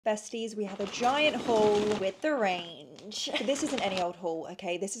Besties, we have a giant haul with the range. But this isn't any old haul,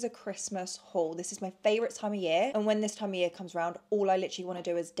 okay? This is a Christmas haul. This is my favourite time of year. And when this time of year comes around, all I literally want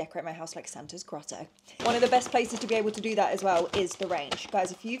to do is decorate my house like Santa's grotto. One of the best places to be able to do that as well is the range.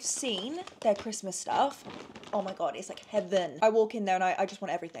 Guys, if you've seen their Christmas stuff, oh my God, it's like heaven. I walk in there and I just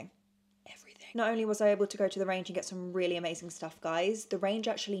want everything. Not only was I able to go to the range and get some really amazing stuff, guys, the range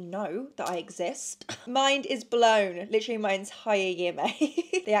actually know that I exist. Mind is blown. Literally my entire year,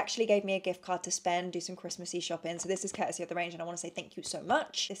 mate. They actually gave me a gift card to spend, do some Christmassy shopping. So this is courtesy of the range and I want to say thank you so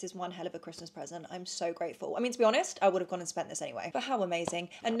much. This is one hell of a Christmas present. I'm so grateful. I mean, to be honest, I would have gone and spent this anyway. But how amazing.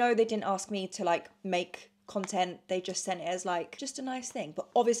 And no, they didn't ask me to like make content. They just sent it as like just a nice thing. But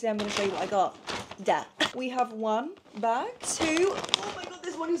obviously I'm going to show you what I got. Duh. We have one bag, two. Oh my God,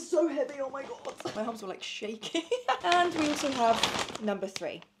 this one is so heavy. Oh my God. My arms were like shaking. And we also have number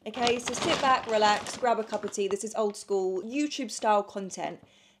 3. Okay, so sit back, relax, grab a cup of tea. This is old school YouTube style content.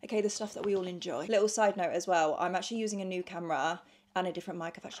 Okay, the stuff that we all enjoy. Little side note as well, I'm actually using a new camera and a different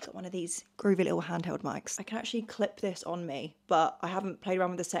mic. I've actually got one of these groovy little handheld mics. I can actually clip this on me, but I haven't played around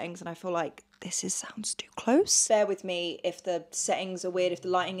with the settings and I feel like sounds too close. Bear with me if the settings are weird, if the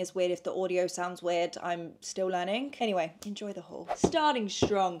lighting is weird, if the audio sounds weird. I'm still learning. Anyway, enjoy the haul. Starting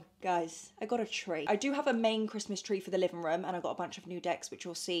strong, guys. I got a tree. I do have a main Christmas tree for the living room and I got a bunch of new decks, which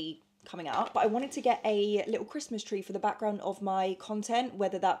you'll see coming up, but I wanted to get a little Christmas tree for the background of my content,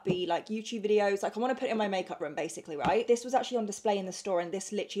 whether that be like YouTube videos. Like I want to put it in my makeup room basically, right? This was actually on display in the store and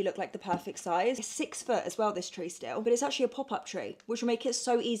this literally looked like the perfect size. It's 6 foot as well, this tree still, but it's actually a pop-up tree, which will make it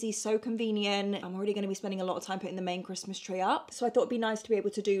so easy, so convenient. I'm already going to be spending a lot of time putting the main Christmas tree up, so I thought it'd be nice to be able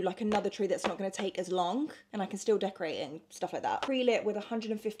to do like another tree that's not going to take as long and I can still decorate it and stuff like that. Pre-lit with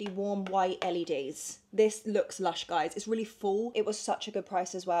 150 warm white LEDs. This looks lush, guys. It's really full. It was such a good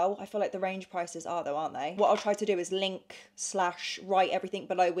price as well. I feel like the range prices are though, aren't they? What I'll try to do is link/write everything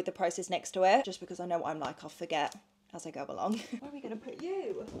below with the prices next to it, just because I know what I'm like, I'll forget as I go along. Where are we gonna put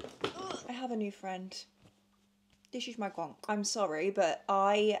you? Ugh. I have a new friend. This is my gonk. I'm sorry, but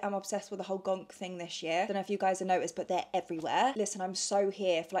I am obsessed with the whole gonk thing this year. I don't know if you guys have noticed, but they're everywhere. Listen, I'm so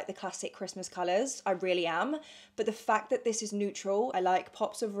here for like the classic Christmas colours. I really am. But the fact that this is neutral, I like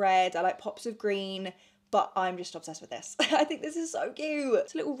pops of red, I like pops of green, but I'm just obsessed with this. I think this is so cute.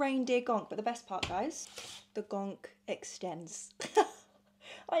 It's a little reindeer gonk, but the best part, guys, the gonk extends.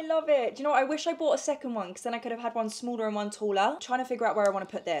 I love it. Do you know what? I wish I bought a second one because then I could have had one smaller and one taller. I'm trying to figure out where I want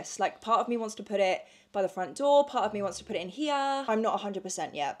to put this. Like part of me wants to put it by the front door. Part of me wants to put it in here. I'm not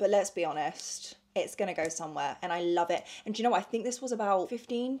 100% yet, but let's be honest. It's gonna go somewhere and I love it. And do you know what? I think this was about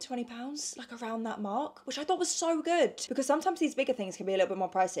 15, 20 pounds, like around that mark, which I thought was so good because sometimes these bigger things can be a little bit more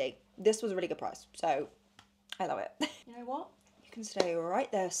pricey. This was a really good price. So I love it. You know what? Can stay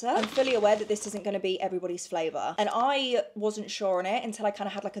right there, sir. I'm fully aware that this isn't going to be everybody's flavour and I wasn't sure on it until I kind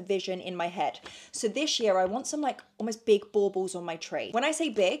of had like a vision in my head. So this year I want some like almost big baubles on my tree. When I say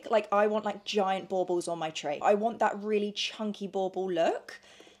big, like I want like giant baubles on my tree. I want that really chunky bauble look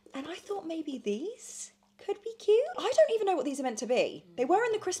and I thought maybe these could be cute. I don't even know what these are meant to be. They were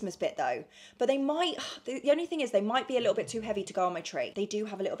in the Christmas bit though, but they might, the only thing is they might be a little bit too heavy to go on my tree. They do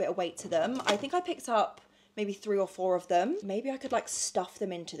have a little bit of weight to them. I think I picked up maybe 3 or 4 of them. Maybe I could like stuff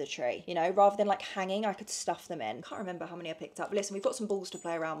them into the tree, you know, rather than like hanging, I could stuff them in. Can't remember how many I picked up. But listen, we've got some balls to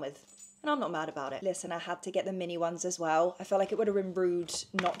play around with and I'm not mad about it. Listen, I had to get the mini ones as well. I felt like it would have been rude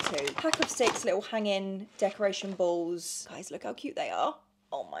not to. Pack of 6 little hanging decoration balls. Guys, look how cute they are.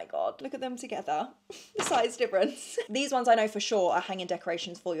 Oh my God, look at them together. The size difference. These ones I know for sure are hanging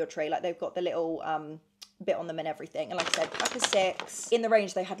decorations for your tree. Like they've got the little bit on them and everything. And like I said, pack of 6. In the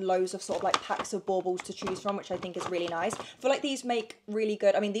range, they had loads of sort of like packs of baubles to choose from, which I think is really nice. I feel like these make really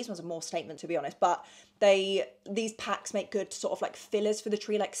good, I mean, these ones are more statement to be honest, but these packs make good sort of like fillers for the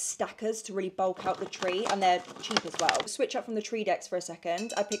tree, like stackers to really bulk out the tree, and they're cheap as well. Switch up from the tree decks for a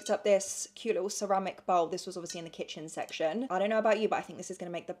second. I picked up this cute little ceramic bowl. This was obviously in the kitchen section. I don't know about you, but I think this is going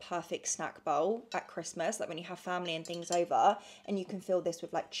to make the perfect snack bowl at Christmas, like when you have family and things over, and you can fill this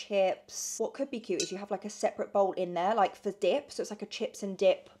with like chips. What could be cute is you have like a separate bowl in there, like for dip, so it's like a chips and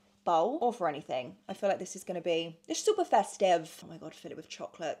dip bowl, or for anything. I feel like this is going to be just super festive. Oh my God, fill it with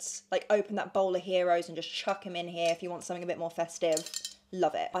chocolates. Like open that bowl of heroes and just chuck them in here if you want something a bit more festive.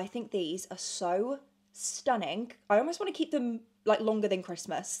 Love it. I think these are so stunning. I almost want to keep them like longer than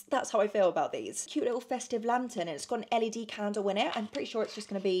Christmas. That's how I feel about these. Cute little festive lantern, and it's got an LED candle in it. I'm pretty sure it's just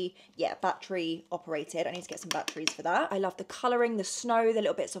going to be, yeah, battery operated. I need to get some batteries for that. I love the colouring, the snow, the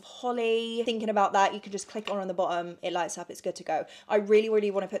little bits of holly. Thinking about that, you can just click on the bottom, it lights up, it's good to go. I really,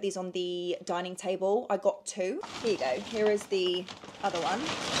 really want to put these on the dining table. I got 2. Here you go. Here is the other one.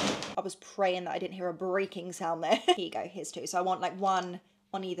 I was praying that I didn't hear a breaking sound there. Here you go, here's 2. So I want like one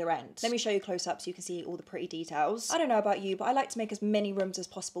on either end. Let me show you close up so you can see all the pretty details. I don't know about you, but I like to make as many rooms as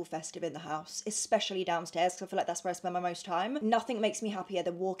possible festive in the house, especially downstairs, because I feel like that's where I spend my most time. Nothing makes me happier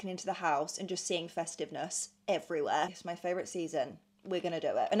than walking into the house and just seeing festiveness everywhere. It's my favorite season. We're gonna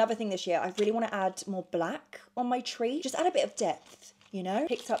do it. Another thing this year, I really want to add more black on my tree. Just add a bit of depth, you know?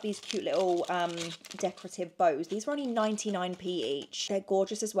 Picked up these cute little decorative bows. These were only 99p each. They're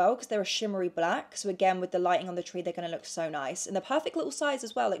gorgeous as well because they're a shimmery black. So again, with the lighting on the tree, they're going to look so nice. And the perfect little size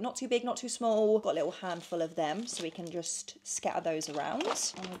as well, like not too big, not too small. Got a little handful of them so we can just scatter those around.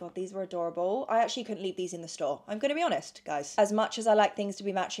 Oh my God, these were adorable. I actually couldn't leave these in the store. I'm going to be honest, guys. As much as I like things to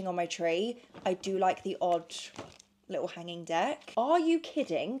be matching on my tree, I do like the odd little hanging deck. Are you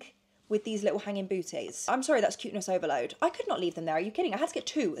kidding? With these little hanging booties. I'm sorry, that's cuteness overload. I could not leave them there. Are you kidding? I had to get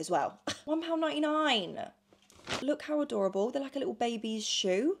two as well. £1.99. Look how adorable. They're like a little baby's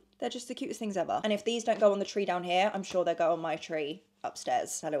shoe. They're just the cutest things ever. And if these don't go on the tree down here, I'm sure they'll go on my tree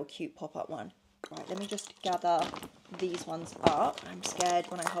upstairs. That little cute pop-up one. Right, let me just gather these ones up. I'm scared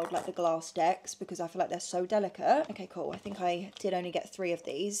when I hold like the glass decks because I feel like they're so delicate. Okay, cool. I think I did only get 3 of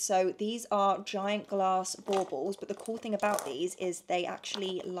these. So these are giant glass baubles, but the cool thing about these is they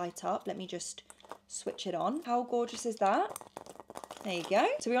actually light up. Let me just switch it on. How gorgeous is that? There you go.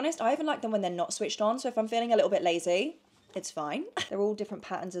 To be honest, I even like them when they're not switched on. So if I'm feeling a little bit lazy, it's fine. They're all different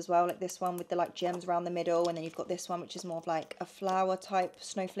patterns as well, like this one with the like gems around the middle, and then you've got this one which is more of like a flower type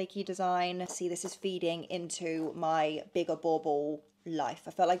snowflakey design. See, this is feeding into my bigger bauble life.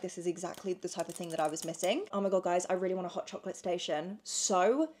 I felt like this is exactly the type of thing that I was missing. Oh my God, guys, I really want a hot chocolate station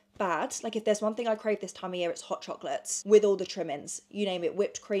so bad. Like if there's one thing I crave this time of year, it's hot chocolates with all the trimmings. You name it,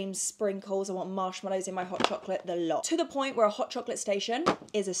 whipped cream, sprinkles. I want marshmallows in my hot chocolate, the lot. To the point where a hot chocolate station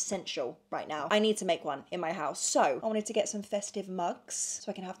is essential right now. I need to make one in my house. So I wanted to get some festive mugs so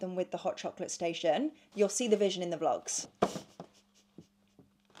I can have them with the hot chocolate station. You'll see the vision in the vlogs.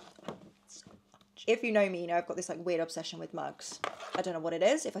 If you know me, you know I've got this like weird obsession with mugs. I don't know what it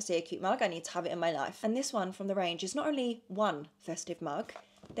is. If I see a cute mug, I need to have it in my life. And this one from the range is not only one festive mug,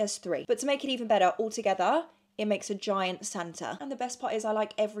 there's 3. But to make it even better, altogether, it makes a giant Santa. And the best part is I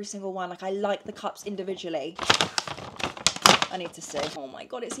like every single one. Like I like the cups individually. I need to see. Oh my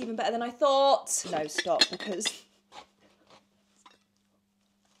God, it's even better than I thought. No, stop, because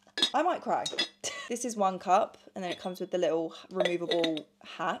I might cry. This is 1 cup, and then it comes with the little removable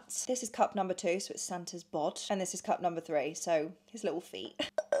hat. This is cup number 2, so it's Santa's bod. And this is cup number 3, so his little feet.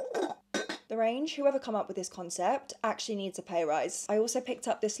 The range, whoever come up with this concept, actually needs a pay rise. I also picked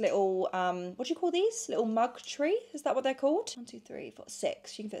up this little, what do you call these? Little mug tree? Is that what they're called? 1, 2, 3, 4,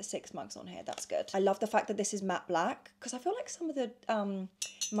 6. You can fit 6 mugs on here. That's good. I love the fact that this is matte black because I feel like some of the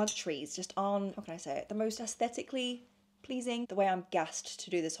mug trees just aren't, how can I say it, the most aesthetically pleasing. The way I'm gassed to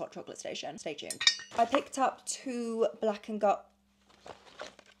do this hot chocolate station. Stay tuned. I picked up 2 black and gut.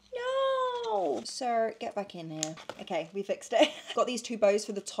 No! Sir, get back in here. Okay, we fixed it. Got these 2 bows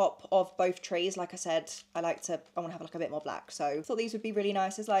for the top of both trees. Like I said, I want to have like a bit more black. So I thought these would be really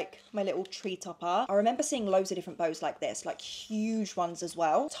nice as like my little tree topper. I remember seeing loads of different bows like this, like huge ones as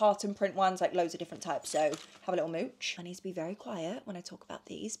well. Tartan print ones, like loads of different types. So have a little mooch. I need to be very quiet when I talk about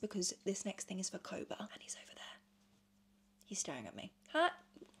these because this next thing is for Koba and he's over there. He's staring at me.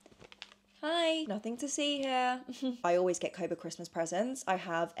 Hi. Nothing to see here. I always get Koba Christmas presents. I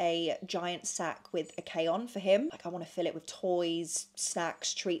have a giant sack with a K on for him. Like I want to fill it with toys,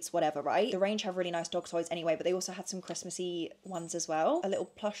 snacks, treats, whatever, right? The range have really nice dog toys anyway, but they also had some Christmassy ones as well. A little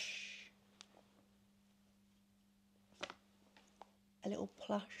plush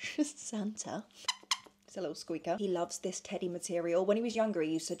Santa. It's a little squeaker. He loves this teddy material. When he was younger,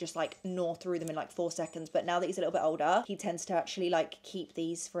 he used to just like gnaw through them in like 4 seconds. But now that he's a little bit older, he tends to actually like keep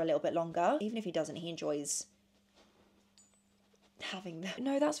these for a little bit longer. Even if he doesn't, he enjoys having them.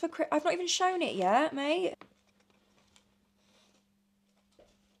 No, that's for I've not even shown it yet, mate.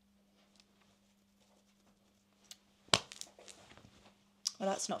 Well,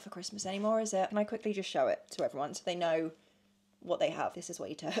 that's not for Christmas anymore, is it? Can I quickly just show it to everyone so they know what they have? This is what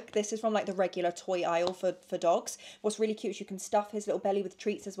he took. This is from like the regular toy aisle for dogs. What's really cute is you can stuff his little belly with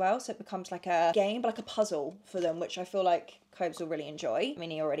treats as well, so it becomes like a game, but like a puzzle for them, which I feel like Cobes will really enjoy. I mean,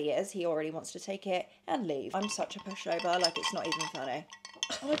 he already is. He already wants to take it and leave. I'm such a pushover, like it's not even funny.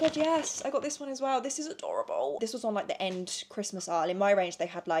 Oh my God, yes, I got this one as well. This is adorable. This was on like the end Christmas aisle. In my range, they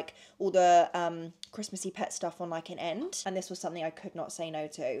had like all the Christmassy pet stuff on like an end, and this was something I could not say no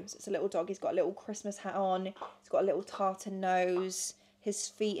to. So it's a little dog. He's got a little Christmas hat on. He's got a little tartan nose. His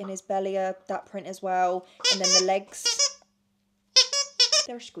feet and his belly are that print as well, and then the legs,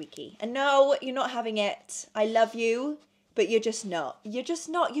 they're squeaky. And no, you're not having it. I love you, but you're just not. You're just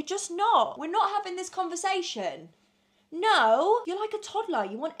not. You're just not. We're not having this conversation. No, you're like a toddler.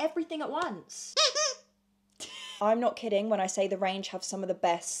 You want everything at once. I'm not kidding when I say the range have some of the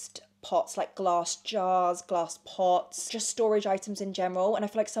best pots, like glass jars, glass pots, just storage items in general, and I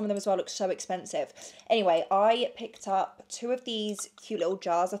feel like some of them as well look so expensive. Anyway, I picked up 2 of these cute little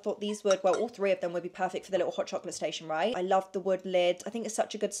jars. I thought these would, well, all 3 of them would be perfect for the little hot chocolate station, right? I love the wood lid. I think it's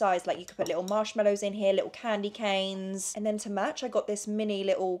such a good size. Like, you could put little marshmallows in here, little candy canes, and then to match I got this mini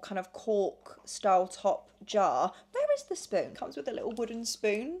little kind of cork style top jar. Where is the spoon? Comes with a little wooden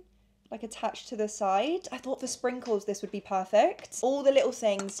spoon, like attached to the side. I thought for sprinkles this would be perfect. All the little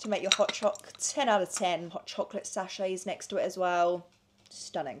things to make your hot chocolate 10 out of 10. Hot chocolate sachets next to it as well.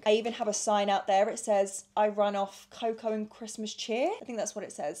 Stunning. I even have a sign out there. It says, I run off cocoa and Christmas cheer. I think that's what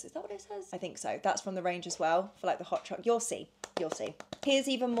it says. Is that what it says? I think so. That's from the range as well for like the hot chocolate. You'll see. You'll see. Here's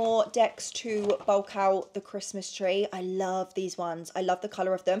even more decks to bulk out the Christmas tree. I love these ones. I love the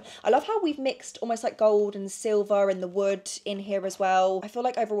colour of them. I love how we've mixed almost like gold and silver and the wood in here as well. I feel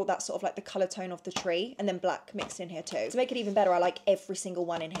like overall that's sort of like the colour tone of the tree, and then black mixed in here too. To make it even better, I like every single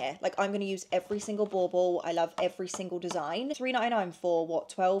one in here. Like, I'm going to use every single bauble. I love every single design. $3.99 for what,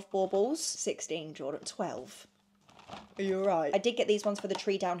 12 baubles? 16, Jordan. 12. Are you alright? I did get these ones for the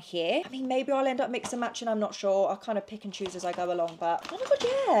tree down here. I mean, maybe I'll end up mix and matching, I'm not sure. I'll kind of pick and choose as I go along, but oh my god,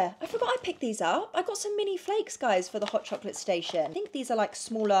 yeah. I forgot I picked these up. I got some mini flakes, guys, for the hot chocolate station. I think these are like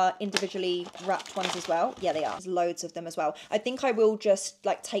smaller, individually wrapped ones as well. Yeah, they are. There's loads of them as well. I think I will just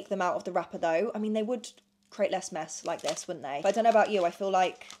like take them out of the wrapper though. I mean, they would create less mess like this, wouldn't they? But I don't know about you. I feel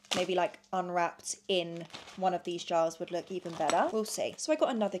like maybe like unwrapped in one of these jars would look even better. We'll see. So I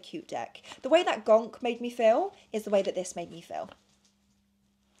got another cute deck. The way that Gonk made me feel is the way that this made me feel.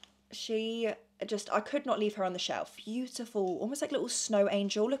 I could not leave her on the shelf. Beautiful, almost like little snow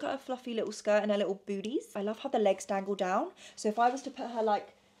angel. Look at her fluffy little skirt and her little booties. I love how the legs dangle down. So if I was to put her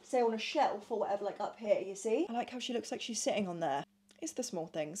like, say on a shelf or whatever, like up here, you see? I like how she looks like she's sitting on there. It's the small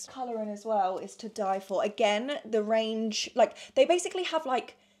things. Colouring as well is to die for. Again, the range, like they basically have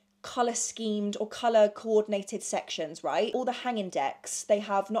like colour schemed or colour coordinated sections, right? All the hanging decks, they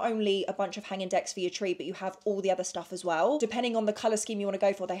have not only a bunch of hanging decks for your tree, but you have all the other stuff as well. Depending on the colour scheme you want to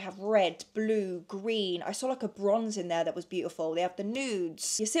go for, they have red, blue, green. I saw like a bronze in there that was beautiful. They have the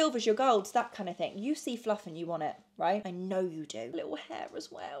nudes, your silvers, your golds, that kind of thing. You see fluff and you want it, right? I know you do. Little hair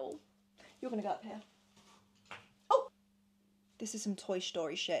as well. You're going to go up here. This is some Toy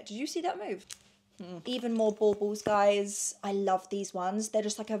Story shit. Did you see that move? Even more baubles, guys. I love these ones. They're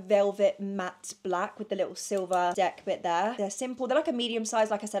just like a velvet matte black with the little silver deck bit there. They're simple. They're like a medium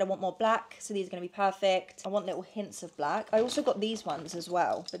size. Like I said, I want more black, so these are going to be perfect. I want little hints of black. I also got these ones as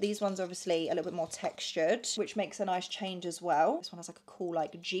well, but these ones are obviously a little bit more textured, which makes a nice change as well. This one has like a cool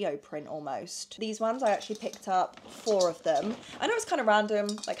like geoprint almost. These ones, I actually picked up 4 of them. I know it's kind of random,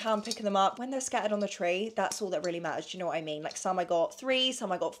 like how I'm picking them up. When they're scattered on the tree, that's all that really matters. Do you know what I mean? Like some I got 3,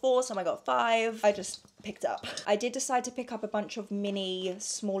 some I got 4, some I got 5. I just picked up. I did decide to pick up a bunch of mini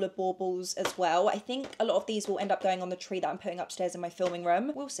smaller baubles as well. I think a lot of these will end up going on the tree that I'm putting upstairs in my filming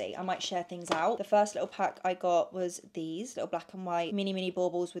room. We'll see. I might share things out. The first little pack I got was these little black and white mini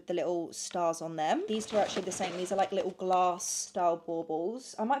baubles with the little stars on them. These 2 are actually the same. These are like little glass style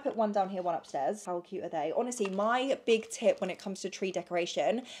baubles. I might put one down here, one upstairs. How cute are they? Honestly, my big tip when it comes to tree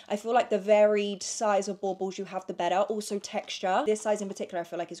decoration, I feel like the varied size of baubles you have, the better. Also texture. This size in particular I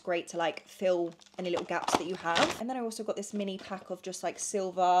feel like is great to like fill any little gaps that you have. And then I also got this mini pack of just like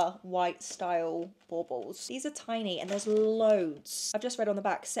silver white style baubles. These are tiny and there's loads. I've just read on the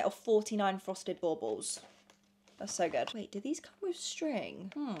back, set of 49 frosted baubles. That's so good. Wait, do these come with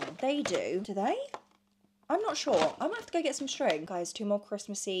string? They do. Do they? I'm not sure. I might have to go get some string. Guys, 2 more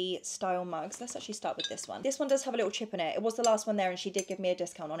Christmassy style mugs. Let's actually start with this one. This one does have a little chip in it. It was the last one there and she did give me a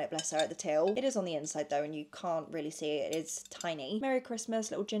discount on it, bless her, at the till. It is on the inside though and you can't really see it. It is tiny. Merry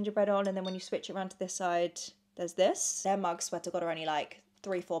Christmas, little gingerbread on, and then when you switch it around to this side, there's this. Their mugs, swear to God, are only like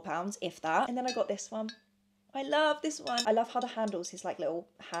 £3-4, if that. And then I got this one. I love this one. I love how the handles his like little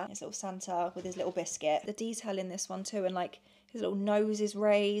hat, his little Santa with his little biscuit. The detail in this one too, and like his little nose is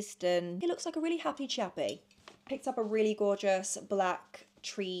raised and he looks like a really happy chappy. Picked up a really gorgeous black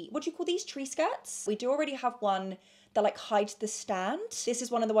tree, what do you call these, tree skirts? We do already have one that like hides the stand. This is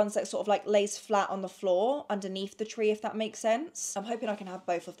one of the ones that sort of like lays flat on the floor underneath the tree, if that makes sense. I'm hoping I can have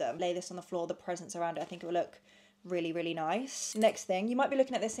both of them. Lay this on the floor, the presents around it. I think it will look really, really nice. Next thing, you might be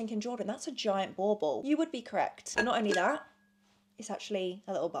looking at this thinking, Jordan, that's a giant bauble. You would be correct. And not only that, it's actually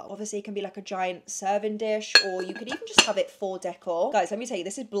a little bowl. Obviously, it can be like a giant serving dish, or you could even just have it for decor. Guys, let me tell you,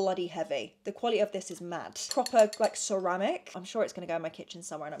 this is bloody heavy. The quality of this is mad. Proper like ceramic. I'm sure it's gonna go in my kitchen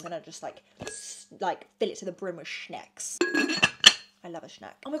somewhere and I'm gonna just like fill it to the brim with schnecks. I love a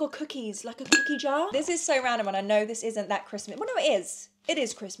snack. Oh my God, cookies, like a cookie jar. This is so random and I know this isn't that Christmas. Well, no, it is. It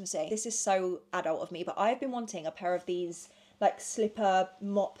is Christmassy. This is so adult of me, but I've been wanting a pair of these like slipper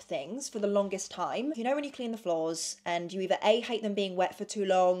mop things for the longest time. You know when you clean the floors and you either A, hate them being wet for too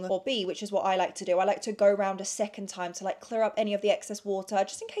long, or B, which is what I like to do, I like to go around a second time to like clear up any of the excess water,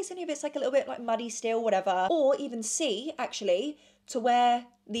 just in case any of it's like a little bit like muddy still, whatever. Or even C, actually, to wear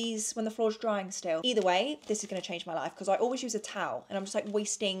these when the floor's drying still. Either way, this is going to change my life because I always use a towel and I'm just like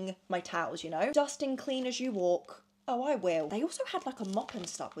wasting my towels, you know? Dusting clean as you walk. Oh, I will. They also had like a mop and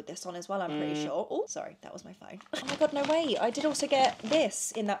stuff with this on as well, I'm pretty sure. Oh, sorry, that was my phone. Oh my God, no way. I did also get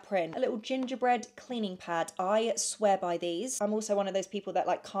this in that print. A little gingerbread cleaning pad. I swear by these. I'm also one of those people that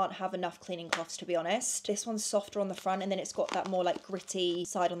like can't have enough cleaning cloths, to be honest. This one's softer on the front and then it's got that more like gritty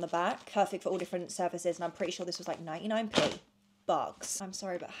side on the back. Perfect for all different surfaces and I'm pretty sure this was like 99p. Bugs. I'm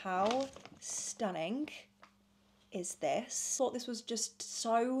sorry, but how stunning is this? I thought this was just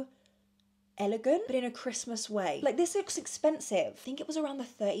so elegant, but in a Christmas way. Like, this looks expensive. I think it was around the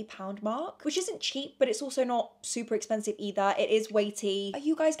 £30 mark, which isn't cheap, but it's also not super expensive either. It is weighty. Are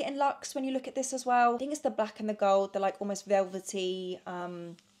you guys getting luxe when you look at this as well? I think it's the black and the gold, the like almost velvety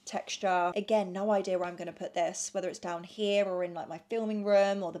texture. Again, no idea where I'm going to put this, whether it's down here or in like my filming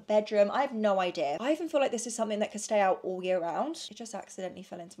room or the bedroom. I have no idea. I even feel like this is something that could stay out all year round. It just accidentally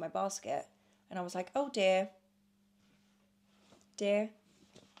fell into my basket and I was like, oh dear. Dear.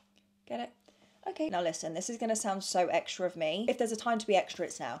 Get it? Okay, now listen, this is going to sound so extra of me. If there's a time to be extra,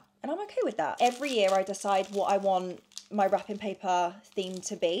 it's now. And I'm okay with that. Every year I decide what I want my wrapping paper theme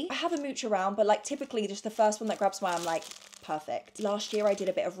to be. I have a mooch around, but like typically just the first one that grabs my eye, I'm like, perfect. Last year I did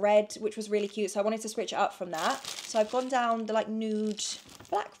a bit of red, which was really cute, so I wanted to switch it up from that. So I've gone down the like nude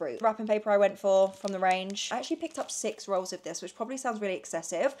black route. Wrapping paper I went for from the range. I actually picked up 6 rolls of this, which probably sounds really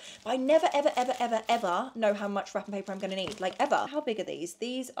excessive, but I never, ever, ever, ever, ever know how much wrapping paper I'm gonna need, like ever. How big are these?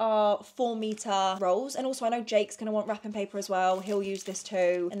 These are 4-meter rolls, and also I know Jake's gonna want wrapping paper as well. He'll use this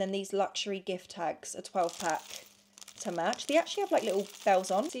too. And then these luxury gift tags, a 12-pack to match. They actually have like little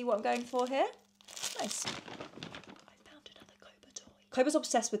bells on. See what I'm going for here? Nice. Koba's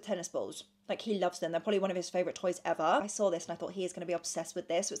obsessed with tennis balls. Like, he loves them. They're probably one of his favourite toys ever. I saw this and I thought he is going to be obsessed with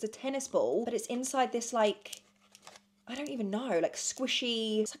this. So it's a tennis ball, but it's inside this, like, I don't even know, like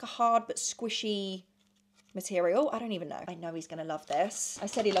squishy, it's like a hard but squishy material. I don't even know. I know he's going to love this. I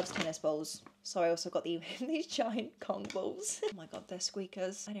said he loves tennis balls. So I also got these giant Kong balls. Oh my God, they're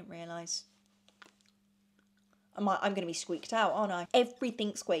squeakers. I didn't realise. I'm going to be squeaked out, aren't I?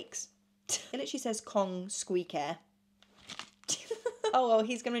 Everything squeaks. It literally says Kong squeak air. Oh well,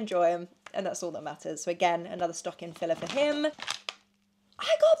 he's going to enjoy them, and that's all that matters. So again, another stocking filler for him. I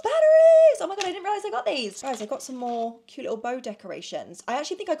got batteries! Oh my God, I didn't realise I got these. Guys, I got some more cute little bow decorations. I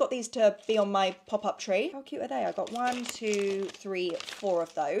actually think I got these to be on my pop-up tree. How cute are they? I got 1, 2, 3, 4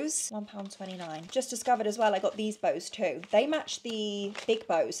 of those. £1.29. Just discovered as well, I got these bows too. They match the big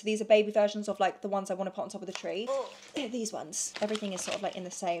bows. So these are baby versions of like the ones I want to put on top of the tree. They're these ones. Everything is sort of like in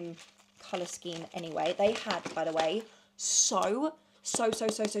the same colour scheme anyway. They had, by the way, so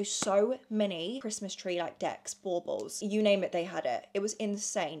many Christmas tree like decks, baubles, you name it, they had it. It was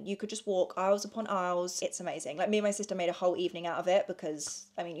insane. You could just walk aisles upon aisles. It's amazing. Like, me and my sister made a whole evening out of it because,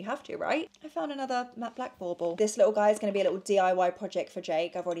 I mean, you have to, right? I found another matte black bauble. This little guy is going to be a little DIY project for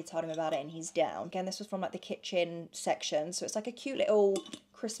Jake. I've already told him about it and he's down. Again, this was from like the kitchen section, so it's like a cute little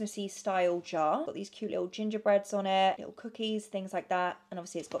Christmassy style jar. Got these cute little gingerbreads on it, little cookies, things like that. And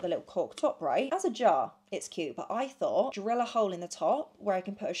obviously it's got the little cork top, right? As a jar, it's cute, but I thought drill a hole in the top where I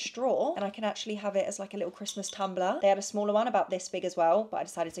can put a straw and I can actually have it as like a little Christmas tumbler. They had a smaller one about this big as well, but I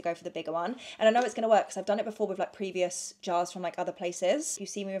decided to go for the bigger one. And I know it's going to work because I've done it before with like previous jars from like other places. You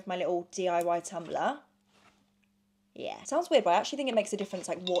see me with my little DIY tumbler. Yeah, sounds weird, but I actually think it makes a difference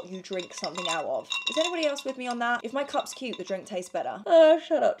like what you drink something out of. Is anybody else with me on that? If my cup's cute, the drink tastes better. Oh,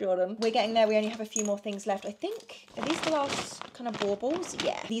 shut up, Jordan. We're getting there. We only have a few more things left. I think, are these the last kind of baubles?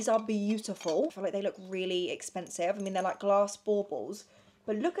 Yeah, these are beautiful. I feel like they look really expensive. I mean, they're like glass baubles.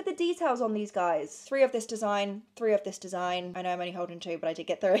 But look at the details on these guys. 3 of this design, 3 of this design. I know I'm only holding 2, but I did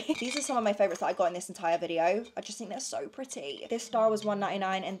get 3. These are some of my favorites that I got in this entire video. I just think they're so pretty. This style was $1.99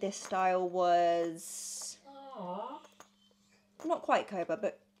 and this style was... Aww. Not quite Cobra,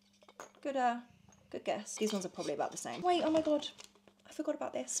 but good guess. These ones are probably about the same. Wait, oh my God. I forgot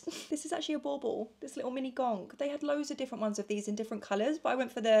about this. This is actually a bauble. This little mini gong. They had loads of different ones of these in different colours, but I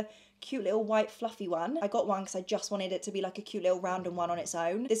went for the cute little white fluffy one. I got one because I just wanted it to be like a cute little random one on its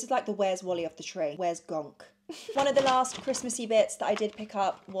own. This is like the Where's Wally of the tree. Where's Gonk? One of the last Christmassy bits that I did pick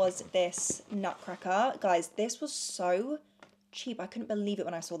up was this nutcracker. Guys, this was so cheap. I couldn't believe it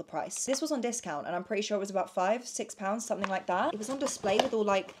when I saw the price. This was on discount and I'm pretty sure it was about £5-6, something like that. It was on display with all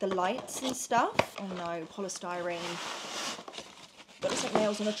like the lights and stuff. Oh no, polystyrene. Got this like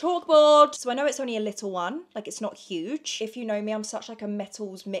nails on a chalkboard. So I know it's only a little one, like it's not huge. If you know me, I'm such like a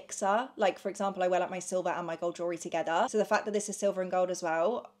metals mixer. Like for example, I wear like my silver and my gold jewelry together. So the fact that this is silver and gold as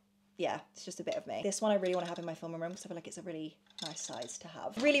well, yeah, it's just a bit of me. This one I really want to have in my filming room because I feel like it's a really nice size to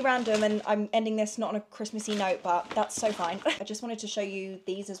have. Really random, and I'm ending this not on a Christmassy note, but that's so fine. I just wanted to show you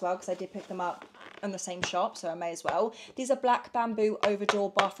these as well because I did pick them up in the same shop, so I may as well. These are black bamboo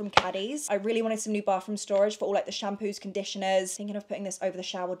overjaw bathroom caddies. I really wanted some new bathroom storage for all like the shampoos, conditioners. Thinking of putting this over the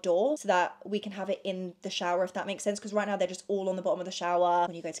shower door so that we can have it in the shower, if that makes sense, because right now they're just all on the bottom of the shower.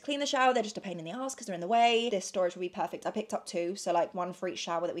 When you go to clean the shower, they're just a pain in the ass because they're in the way. This storage will be perfect. I picked up 2, so like 1 for each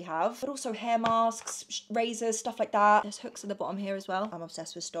shower that we have, but also hair masks, razors, stuff like that. There's hooks at the bottom here as well. I'm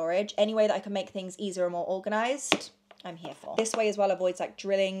obsessed with storage. Any way that I can make things easier and more organized, I'm here for. This way as well avoids like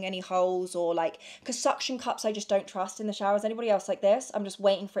drilling any holes or like, because suction cups I just don't trust in the showers. Anybody else like this? I'm just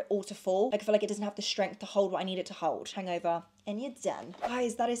waiting for it all to fall. Like I feel like it doesn't have the strength to hold what I need it to hold. Hangover. And you're done.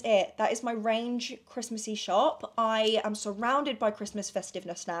 Guys, that is it. That is my Range Christmassy shop. I am surrounded by Christmas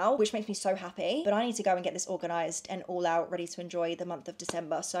festiveness now, which makes me so happy. But I need to go and get this organized and all out, ready to enjoy the month of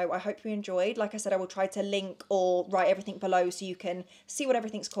December. So I hope you enjoyed. Like I said, I will try to link or write everything below so you can see what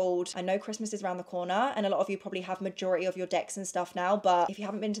everything's called. I know Christmas is around the corner and a lot of you probably have majority of your decks and stuff now, but if you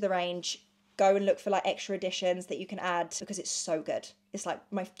haven't been to the Range, go and look for like extra editions that you can add because it's so good. It's like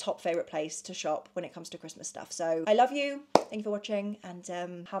my top favorite place to shop when it comes to Christmas stuff. So I love you. Thank you for watching and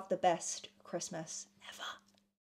have the best Christmas ever.